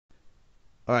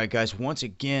All right, guys, once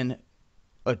again,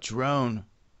 a drone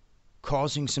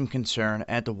causing some concern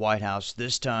at the White House.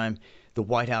 This time, the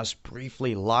White House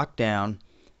briefly locked down.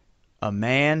 A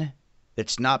man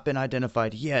that's not been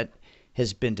identified yet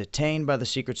has been detained by the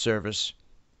Secret Service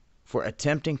for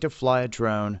attempting to fly a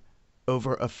drone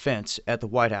over a fence at the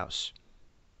White House.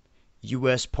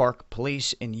 U.S. Park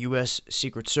Police and U.S.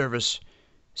 Secret Service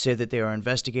say that they are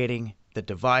investigating the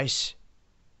device,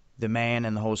 the man,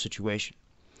 and the whole situation.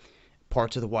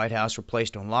 Parts of the White House were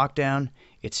placed on lockdown.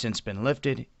 It's since been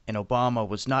lifted, and Obama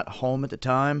was not home at the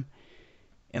time,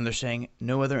 and they're saying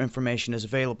no other information is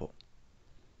available.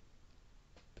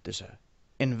 But there's an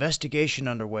investigation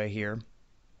underway here.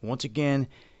 Once again,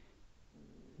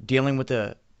 dealing with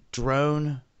a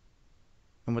drone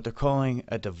and what they're calling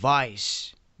a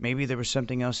device. Maybe there was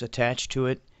something else attached to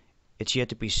it. It's yet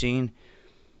to be seen.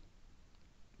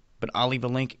 But I'll leave a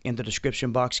link in the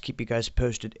description box. Keep you guys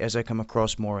posted as I come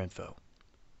across more info.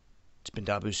 It's been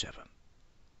Dabu7.